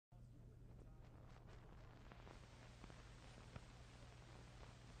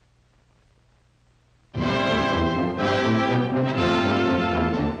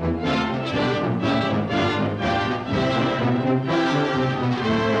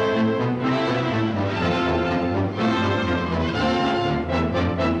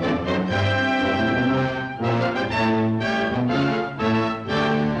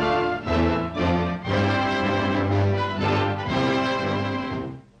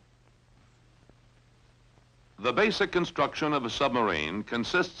The basic construction of a submarine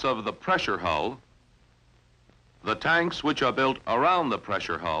consists of the pressure hull, the tanks which are built around the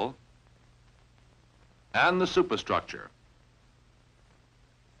pressure hull, and the superstructure.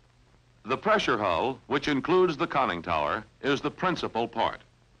 The pressure hull, which includes the conning tower, is the principal part.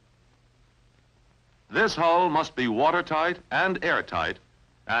 This hull must be watertight and airtight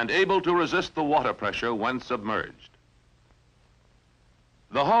and able to resist the water pressure when submerged.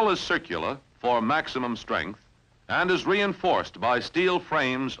 The hull is circular for maximum strength and is reinforced by steel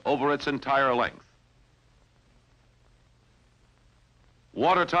frames over its entire length.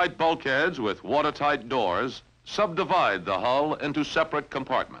 Watertight bulkheads with watertight doors subdivide the hull into separate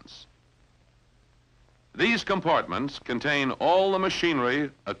compartments. These compartments contain all the machinery,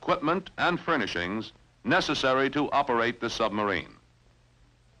 equipment, and furnishings necessary to operate the submarine.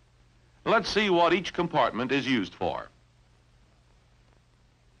 Let's see what each compartment is used for.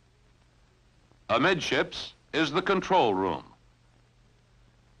 Amidships is the control room.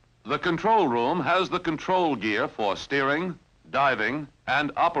 The control room has the control gear for steering, diving,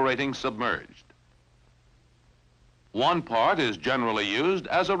 and operating submerged. One part is generally used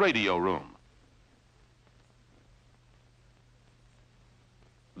as a radio room.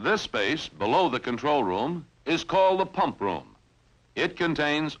 This space below the control room is called the pump room. It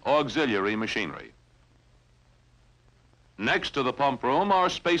contains auxiliary machinery. Next to the pump room are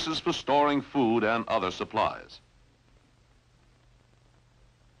spaces for storing food and other supplies.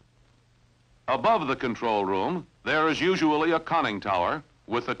 Above the control room, there is usually a conning tower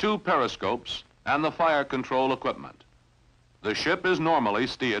with the 2 periscopes and the fire control equipment. The ship is normally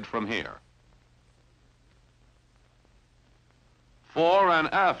steered from here. Fore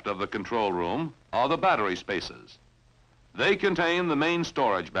and aft of the control room are the battery spaces. They contain the main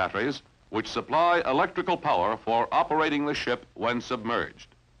storage batteries, which supply electrical power for operating the ship when submerged.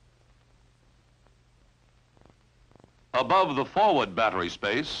 Above the forward battery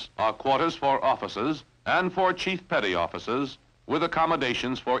space are quarters for officers and for chief petty officers with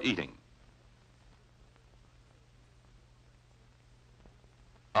accommodations for eating.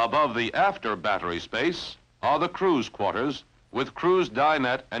 Above the after battery space are the crew's quarters with crew's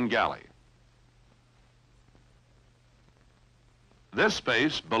dinette and galley. This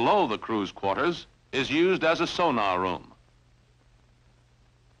space below the crew's quarters is used as a sonar room.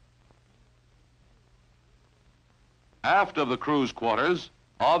 Aft of the crew's quarters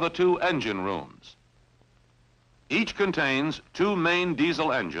are the 2 engine rooms. Each contains 2 main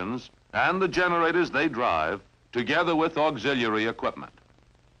diesel engines and the generators they drive, together with auxiliary equipment.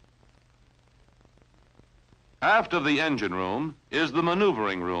 Aft of the engine room is the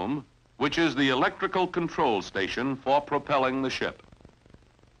maneuvering room, which is the electrical control station for propelling the ship.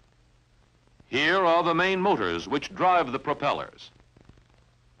 Here are the main motors which drive the propellers.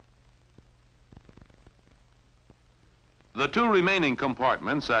 The 2 remaining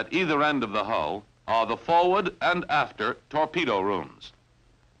compartments at either end of the hull are the forward and after torpedo rooms.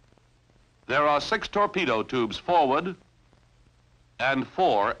 There are 6 torpedo tubes forward and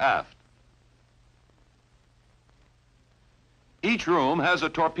 4 aft. Each room has a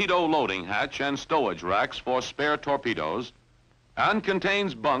torpedo loading hatch and stowage racks for spare torpedoes and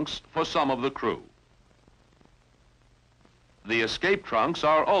contains bunks for some of the crew. The escape trunks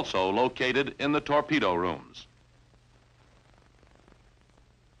are also located in the torpedo rooms.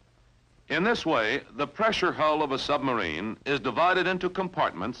 In this way, the pressure hull of a submarine is divided into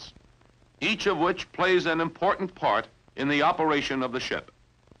compartments, each of which plays an important part in the operation of the ship.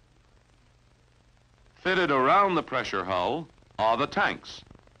 Fitted around the pressure hull are the tanks.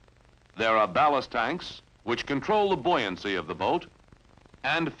 There are ballast tanks, which control the buoyancy of the boat,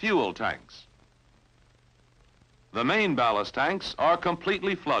 and fuel tanks. The main ballast tanks are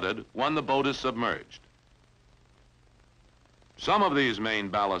completely flooded when the boat is submerged. Some of these main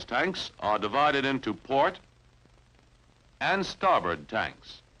ballast tanks are divided into port and starboard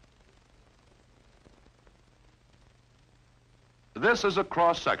tanks. This is a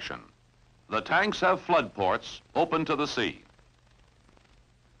cross-section. The tanks have flood ports open to the sea.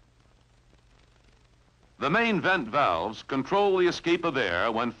 The main vent valves control the escape of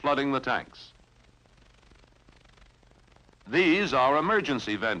air when flooding the tanks. These are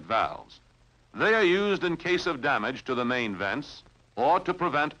emergency vent valves. They are used in case of damage to the main vents or to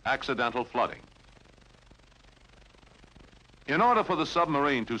prevent accidental flooding. In order for the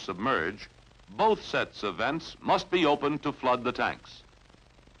submarine to submerge, both sets of vents must be open to flood the tanks.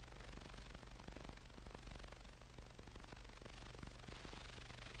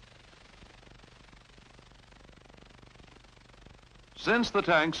 Since the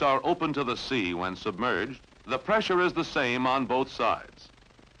tanks are open to the sea when submerged, the pressure is the same on both sides.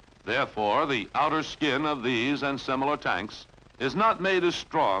 Therefore, the outer skin of these and similar tanks is not made as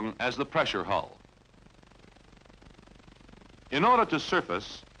strong as the pressure hull. In order to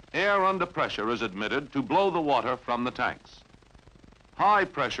surface, air under pressure is admitted to blow the water from the tanks. High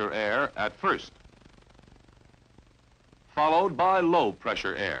pressure air at first, followed by low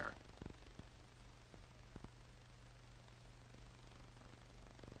pressure air.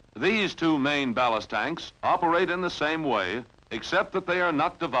 These two main ballast tanks operate in the same way, except that they are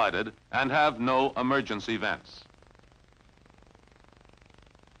not divided and have no emergency vents.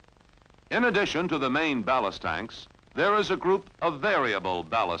 In addition to the main ballast tanks, there is a group of variable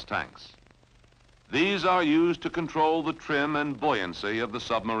ballast tanks. These are used to control the trim and buoyancy of the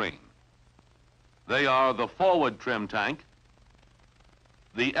submarine. They are the forward trim tank,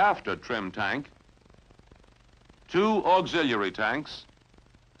 the after trim tank, two auxiliary tanks,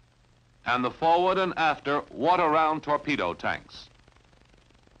 and the forward and after water-round torpedo tanks.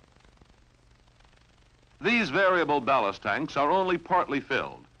 These variable ballast tanks are only partly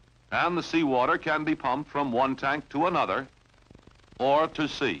filled, and the seawater can be pumped from one tank to another or to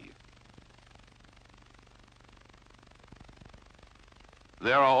sea.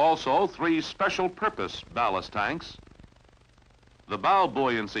 There are also three special purpose ballast tanks: the bow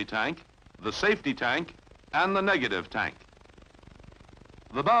buoyancy tank, the safety tank, and the negative tank.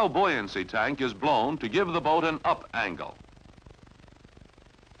 The bow buoyancy tank is blown to give the boat an up angle.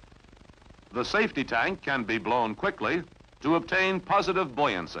 The safety tank can be blown quickly to obtain positive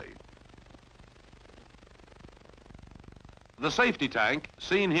buoyancy. The safety tank,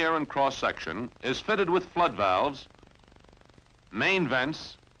 seen here in cross-section, is fitted with flood valves, main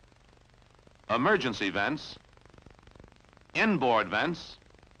vents, emergency vents, inboard vents,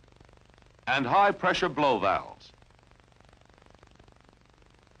 and high-pressure blow valves.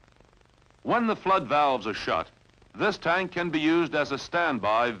 When the flood valves are shut, this tank can be used as a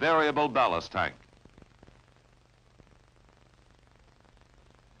standby variable ballast tank.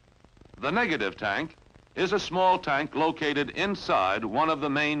 The negative tank is a small tank located inside one of the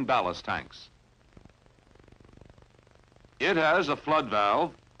main ballast tanks. It has a flood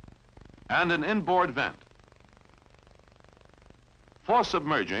valve and an inboard vent. For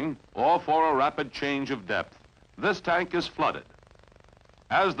submerging or for a rapid change of depth, this tank is flooded.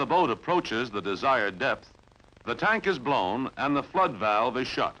 As the boat approaches the desired depth, the tank is blown and the flood valve is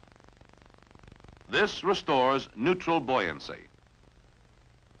shut. This restores neutral buoyancy.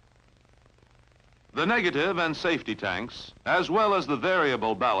 The negative and safety tanks, as well as the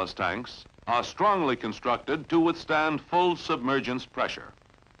variable ballast tanks, are strongly constructed to withstand full submergence pressure.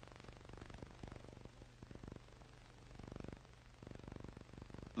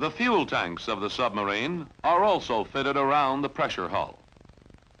 The fuel tanks of the submarine are also fitted around the pressure hull.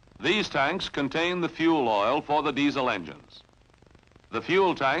 These tanks contain the fuel oil for the diesel engines. The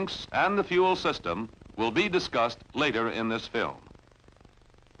fuel tanks and the fuel system will be discussed later in this film.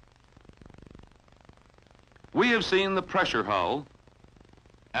 We have seen the pressure hull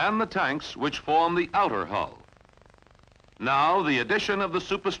and the tanks which form the outer hull. Now the addition of the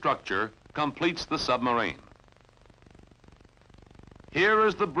superstructure completes the submarine. Here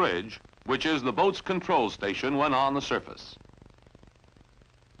is the bridge, which is the boat's control station when on the surface.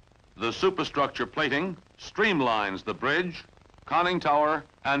 The superstructure plating streamlines the bridge, conning tower,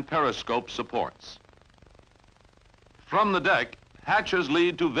 and periscope supports. From the deck, hatches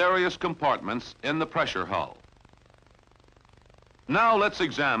lead to various compartments in the pressure hull. Now let's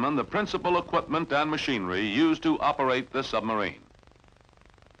examine the principal equipment and machinery used to operate the submarine.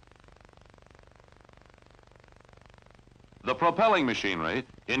 The propelling machinery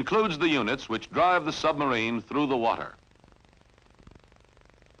includes the units which drive the submarine through the water.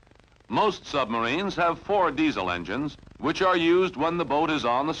 Most submarines have 4 diesel engines, which are used when the boat is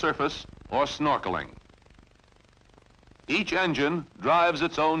on the surface or snorkeling. Each engine drives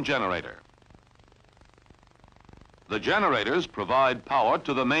its own generator. The generators provide power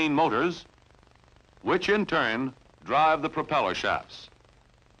to the main motors, which in turn drive the propeller shafts.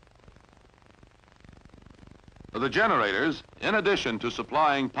 The generators, in addition to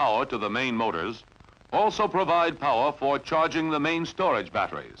supplying power to the main motors, also provide power for charging the main storage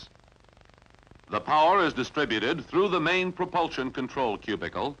batteries. The power is distributed through the main propulsion control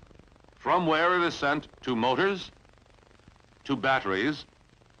cubicle, from where it is sent to motors, to batteries,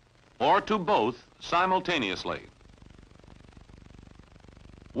 or to both simultaneously.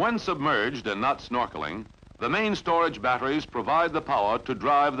 When submerged and not snorkeling, the main storage batteries provide the power to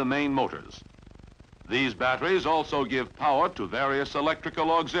drive the main motors. These batteries also give power to various electrical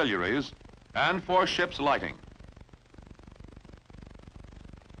auxiliaries and for ship's lighting.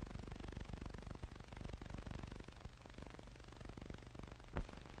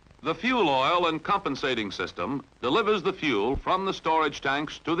 The fuel oil and compensating system delivers the fuel from the storage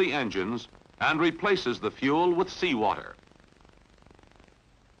tanks to the engines and replaces the fuel with seawater.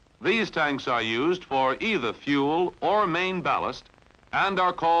 These tanks are used for either fuel or main ballast and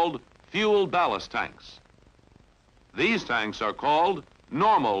are called fuel ballast tanks. These tanks are called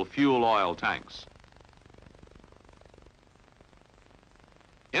normal fuel oil tanks.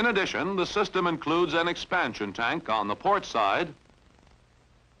 In addition, the system includes an expansion tank on the port side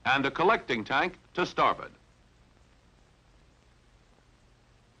and a collecting tank to starboard.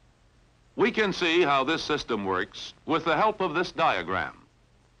 We can see how this system works with the help of this diagram.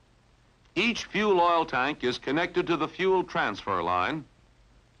 Each fuel oil tank is connected to the fuel transfer line,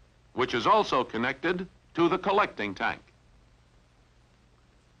 which is also connected to the collecting tank.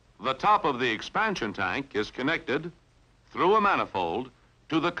 The top of the expansion tank is connected through a manifold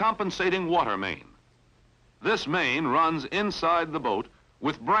to the compensating water main. This main runs inside the boat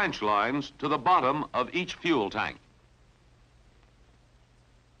with branch lines to the bottom of each fuel tank.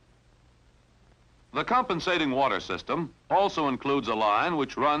 The compensating water system also includes a line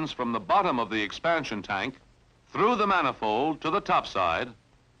which runs from the bottom of the expansion tank through the manifold to the top side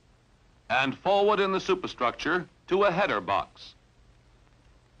and forward in the superstructure to a header box.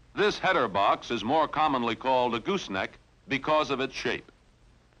 This header box is more commonly called a gooseneck because of its shape.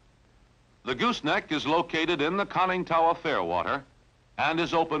 The gooseneck is located in the conning tower fairwater and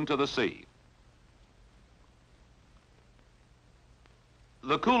is open to the sea.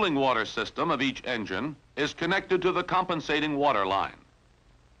 The cooling water system of each engine is connected to the compensating water line.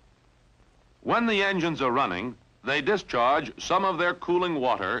 When the engines are running, they discharge some of their cooling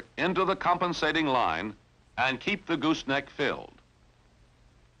water into the compensating line and keep the gooseneck filled.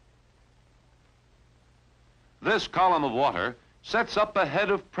 This column of water sets up a head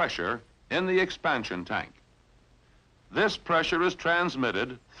of pressure in the expansion tank. This pressure is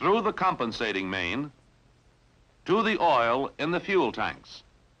transmitted through the compensating main to the oil in the fuel tanks.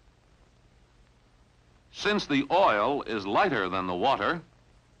 Since the oil is lighter than the water,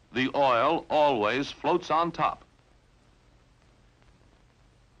 the oil always floats on top.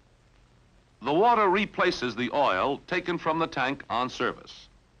 The water replaces the oil taken from the tank on service.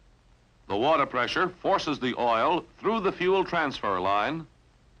 The water pressure forces the oil through the fuel transfer line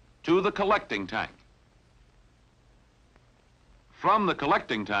to the collecting tank. From the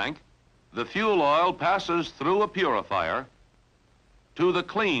collecting tank, the fuel oil passes through a purifier to the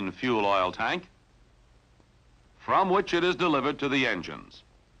clean fuel oil tank, from which it is delivered to the engines.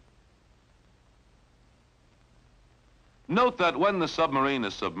 Note that when the submarine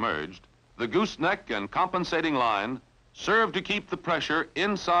is submerged, the gooseneck and compensating line serve to keep the pressure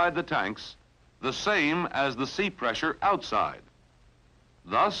inside the tanks the same as the sea pressure outside.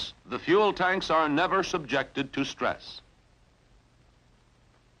 Thus, the fuel tanks are never subjected to stress.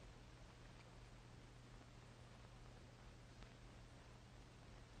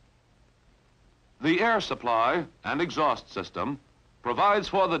 The air supply and exhaust system provides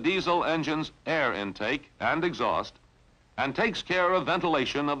for the diesel engine's air intake and exhaust and takes care of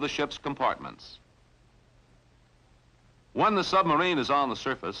ventilation of the ship's compartments. When the submarine is on the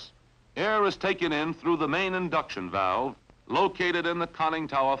surface, air is taken in through the main induction valve located in the conning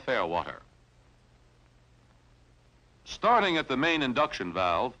tower fairwater. Starting at the main induction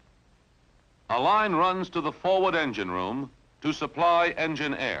valve, a line runs to the forward engine room to supply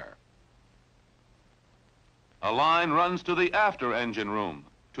engine air. A line runs to the after engine room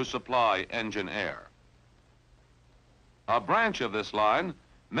to supply engine air. A branch of this line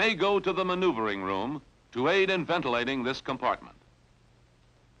may go to the maneuvering room to aid in ventilating this compartment.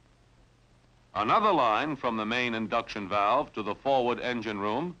 Another line from the main induction valve to the forward engine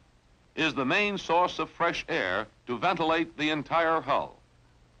room is the main source of fresh air to ventilate the entire hull.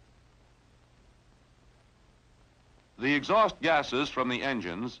 The exhaust gases from the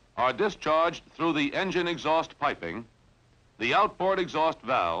engines are discharged through the engine exhaust piping, the outboard exhaust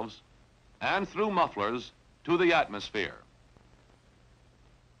valves, and through mufflers to the atmosphere.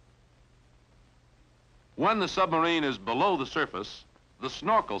 When the submarine is below the surface, the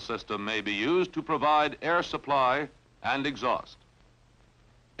snorkel system may be used to provide air supply and exhaust.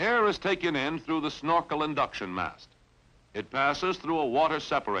 Air is taken in through the snorkel induction mast. It passes through a water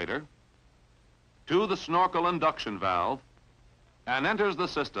separator to the snorkel induction valve and enters the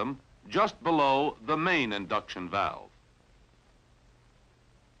system just below the main induction valve.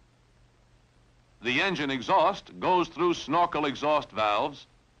 The engine exhaust goes through snorkel exhaust valves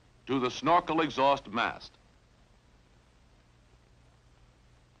to the snorkel exhaust mast.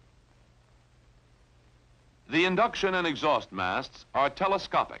 The induction and exhaust masts are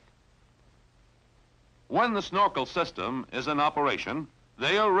telescopic. When the snorkel system is in operation,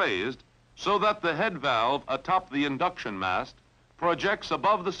 They are raised so that the head valve atop the induction mast projects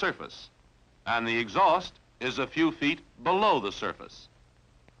above the surface, and the exhaust is a few feet below the surface.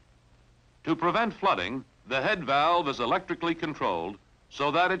 To prevent flooding, the head valve is electrically controlled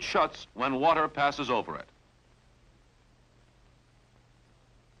so that it shuts when water passes over it.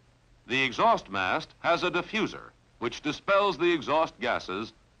 The exhaust mast has a diffuser which dispels the exhaust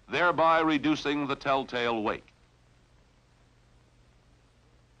gases, thereby reducing the telltale wake.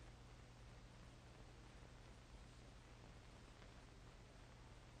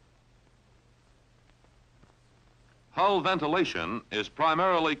 Hull ventilation is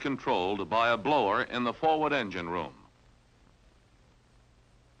primarily controlled by a blower in the forward engine room.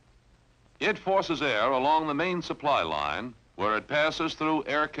 It forces air along the main supply line where it passes through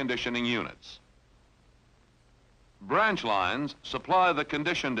air conditioning units. Branch lines supply the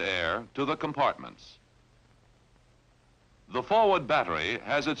conditioned air to the compartments. The forward battery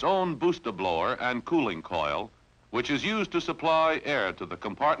has its own booster blower and cooling coil, which is used to supply air to the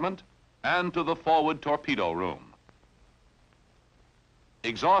compartment and to the forward torpedo room.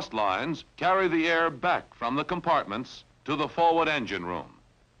 Exhaust lines carry the air back from the compartments to the forward engine room.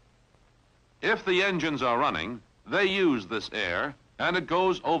 If the engines are running, they use this air and it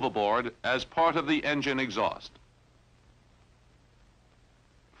goes overboard as part of the engine exhaust.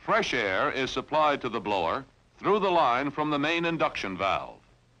 Fresh air is supplied to the blower through the line from the main induction valve.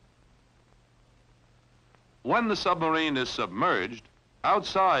 When the submarine is submerged,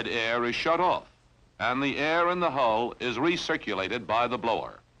 outside air is shut off, and the air in the hull is recirculated by the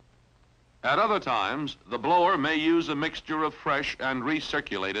blower. At other times, the blower may use a mixture of fresh and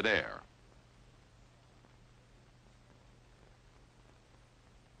recirculated air.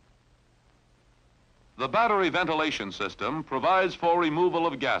 The battery ventilation system provides for removal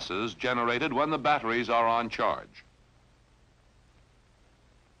of gases generated when the batteries are on charge.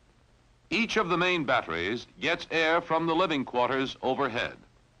 Each of the main batteries gets air from the living quarters overhead.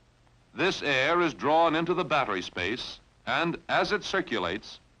 This air is drawn into the battery space, and as it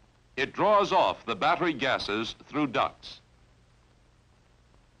circulates, it draws off the battery gases through ducts.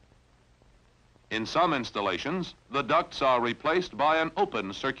 In some installations, the ducts are replaced by an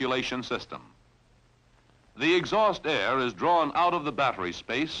open circulation system. The exhaust air is drawn out of the battery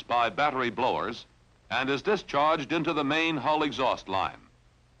space by battery blowers and is discharged into the main hull exhaust line.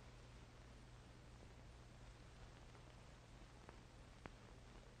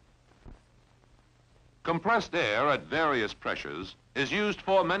 Compressed air at various pressures is used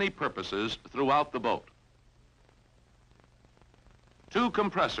for many purposes throughout the boat. Two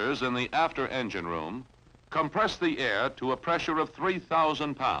compressors in the after engine room compress the air to a pressure of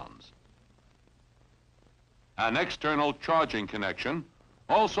 3,000 pounds. An external charging connection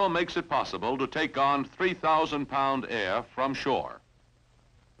also makes it possible to take on 3,000-pound air from shore.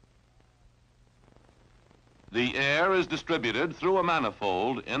 The air is distributed through a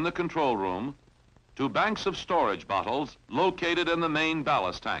manifold in the control room to banks of storage bottles located in the main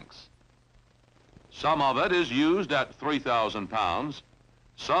ballast tanks. Some of it is used at 3,000 pounds,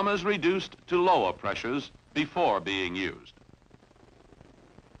 some is reduced to lower pressures before being used.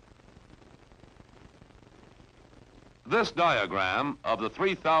 This diagram of the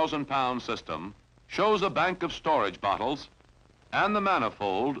 3,000-pound system shows a bank of storage bottles and the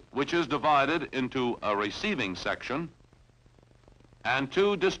manifold, which is divided into a receiving section and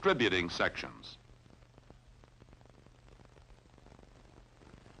two distributing sections.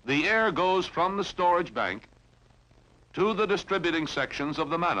 The air goes from the storage bank to the distributing sections of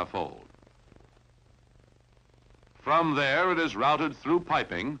the manifold. From there, it is routed through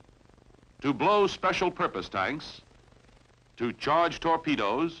piping to blow special purpose tanks, to charge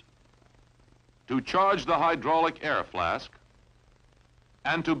torpedoes, to charge the hydraulic air flask,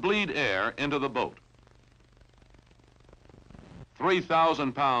 and to bleed air into the boat.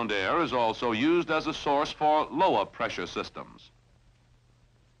 3,000-pound air is also used as a source for lower pressure systems.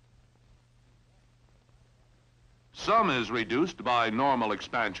 Some is reduced by normal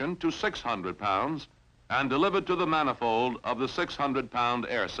expansion to 600 pounds and delivered to the manifold of the 600-pound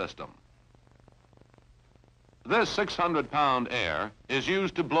air system. This 600-pound air is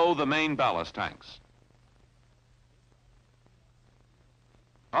used to blow the main ballast tanks.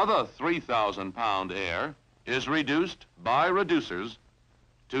 Other 3,000-pound air is reduced by reducers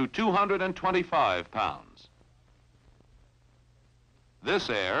to 225 pounds. This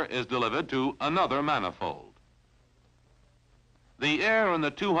air is delivered to another manifold. The air in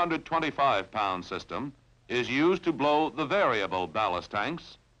the 225-pound system is used to blow the variable ballast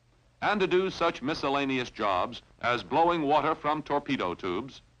tanks and to do such miscellaneous jobs as blowing water from torpedo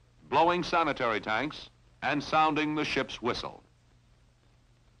tubes, blowing sanitary tanks, and sounding the ship's whistle.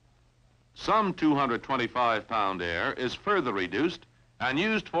 Some 225-pound air is further reduced and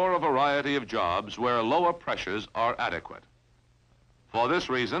used for a variety of jobs where lower pressures are adequate. For this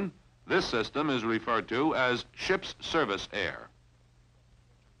reason, this system is referred to as ship's service air.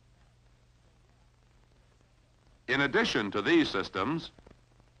 In addition to these systems,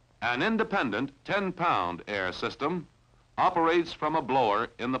 an independent 10-pound air system operates from a blower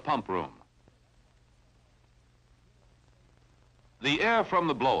in the pump room. The air from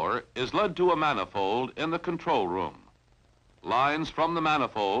the blower is led to a manifold in the control room. Lines from the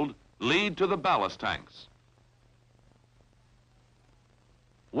manifold lead to the ballast tanks.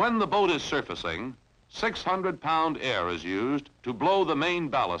 When the boat is surfacing, 600-pound air is used to blow the main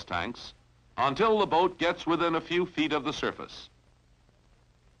ballast tanks until the boat gets within a few feet of the surface.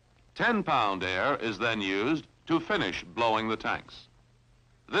 10-pound air is then used to finish blowing the tanks.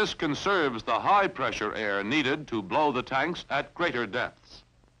 This conserves the high-pressure air needed to blow the tanks at greater depths.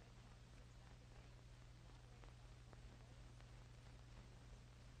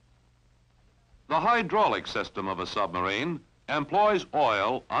 The hydraulic system of a submarine employs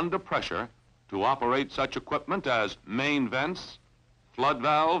oil under pressure to operate such equipment as main vents, flood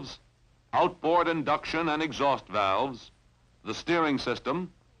valves, outboard induction and exhaust valves, the steering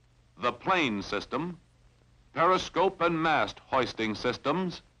system, the plane system, periscope and mast hoisting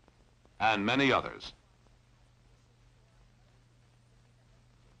systems, and many others.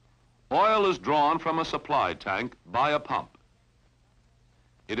 Oil is drawn from a supply tank by a pump.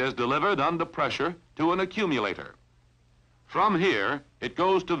 It is delivered under pressure to an accumulator. From here, it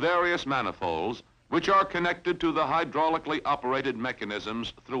goes to various manifolds which are connected to the hydraulically operated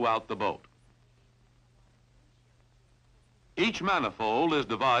mechanisms throughout the boat. Each manifold is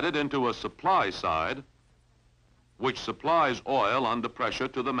divided into a supply side, which supplies oil under pressure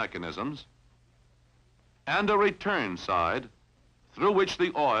to the mechanisms, and a return side, through which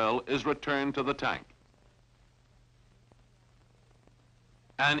the oil is returned to the tank.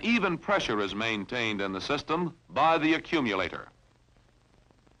 An even pressure is maintained in the system by the accumulator.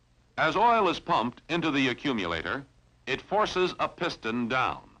 As oil is pumped into the accumulator, it forces a piston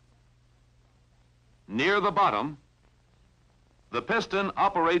down. Near the bottom, the piston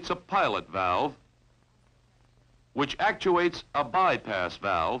operates a pilot valve, which actuates a bypass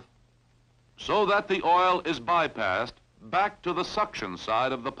valve, so that the oil is bypassed back to the suction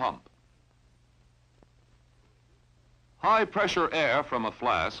side of the pump. High-pressure air from a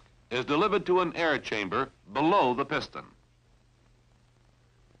flask is delivered to an air chamber below the piston.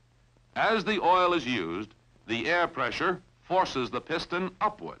 As the oil is used, the air pressure forces the piston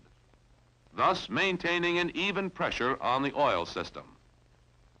upward, thus maintaining an even pressure on the oil system.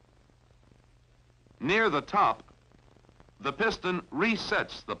 Near the top, the piston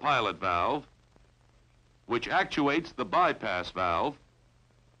resets the pilot valve, which actuates the bypass valve,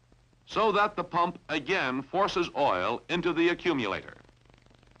 so that the pump again forces oil into the accumulator.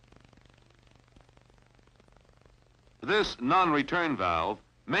 This non-return valve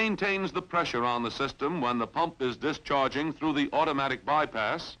maintains the pressure on the system when the pump is discharging through the automatic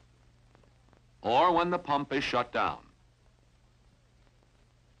bypass or when the pump is shut down.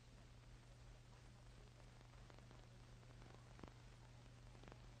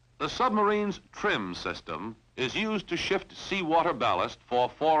 The submarine's trim system is used to shift seawater ballast for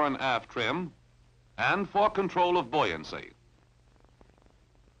fore and aft trim and for control of buoyancy.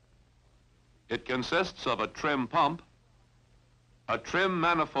 It consists of a trim pump, a trim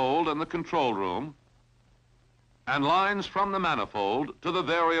manifold in the control room, and lines from the manifold to the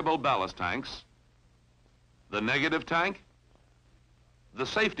variable ballast tanks, the negative tank, the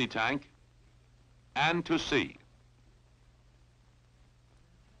safety tank, and to sea.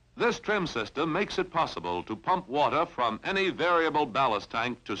 This trim system makes it possible to pump water from any variable ballast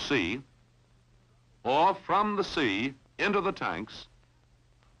tank to sea, or from the sea into the tanks,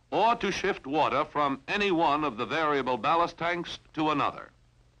 or to shift water from any one of the variable ballast tanks to another.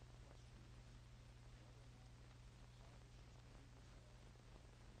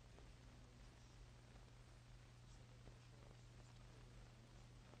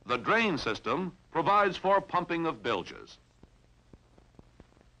 The drain system provides for pumping of bilges.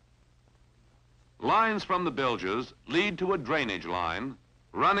 Lines from the bilges lead to a drainage line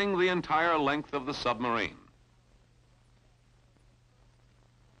running the entire length of the submarine.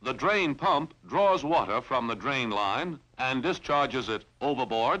 The drain pump draws water from the drain line and discharges it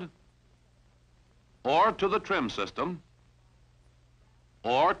overboard, or to the trim system,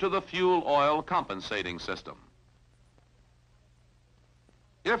 or to the fuel oil compensating system.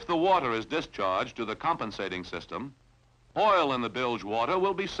 If the water is discharged to the compensating system, oil in the bilge water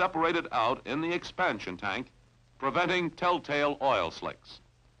will be separated out in the expansion tank, preventing telltale oil slicks.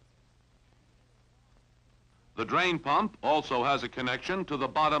 The drain pump also has a connection to the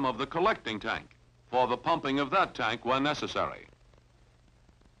bottom of the collecting tank for the pumping of that tank when necessary.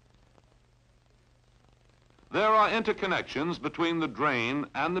 There are interconnections between the drain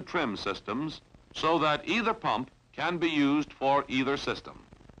and the trim systems so that either pump can be used for either system.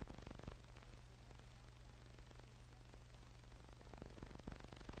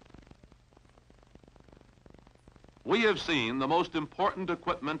 We have seen the most important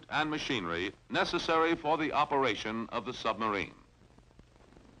equipment and machinery necessary for the operation of the submarine.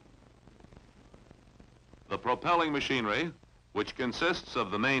 The propelling machinery, which consists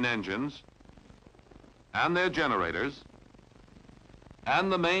of the main engines and their generators,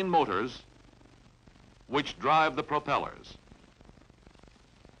 and the main motors, which drive the propellers.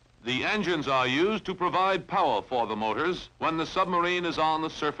 The engines are used to provide power for the motors when the submarine is on the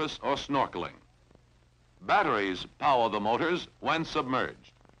surface or snorkeling. Batteries power the motors when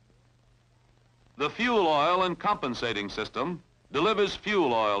submerged. The fuel oil and compensating system delivers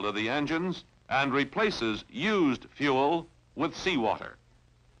fuel oil to the engines and replaces used fuel with seawater.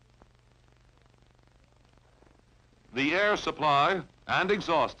 The air supply and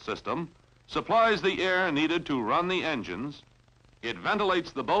exhaust system supplies the air needed to run the engines, it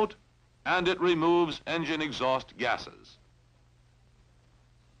ventilates the boat, and it removes engine exhaust gases.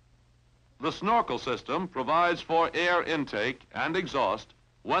 The snorkel system provides for air intake and exhaust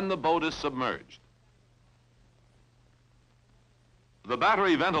when the boat is submerged. The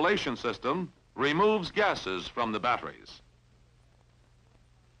battery ventilation system removes gases from the batteries.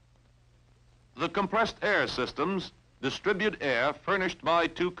 The compressed air systems distribute air furnished by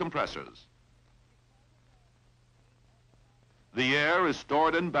two compressors. The air is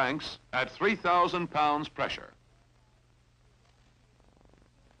stored in banks at 3,000 pounds pressure.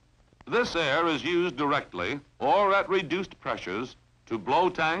 This air is used directly or at reduced pressures to blow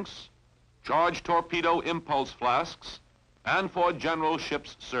tanks, charge torpedo impulse flasks, and for general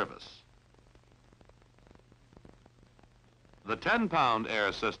ship's service. The 10-pound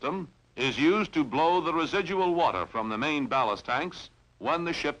air system is used to blow the residual water from the main ballast tanks when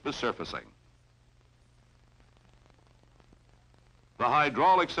the ship is surfacing. The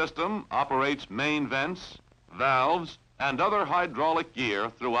hydraulic system operates main vents, valves, and other hydraulic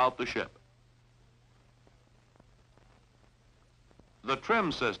gear throughout the ship. The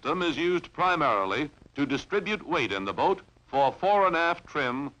trim system is used primarily to distribute weight in the boat for fore and aft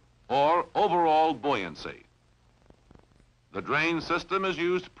trim or overall buoyancy. The drain system is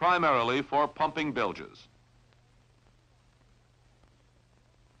used primarily for pumping bilges.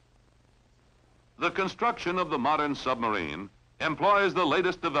 The construction of the modern submarine employs the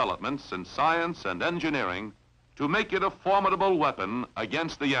latest developments in science and engineering to make it a formidable weapon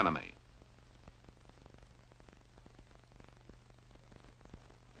against the enemy.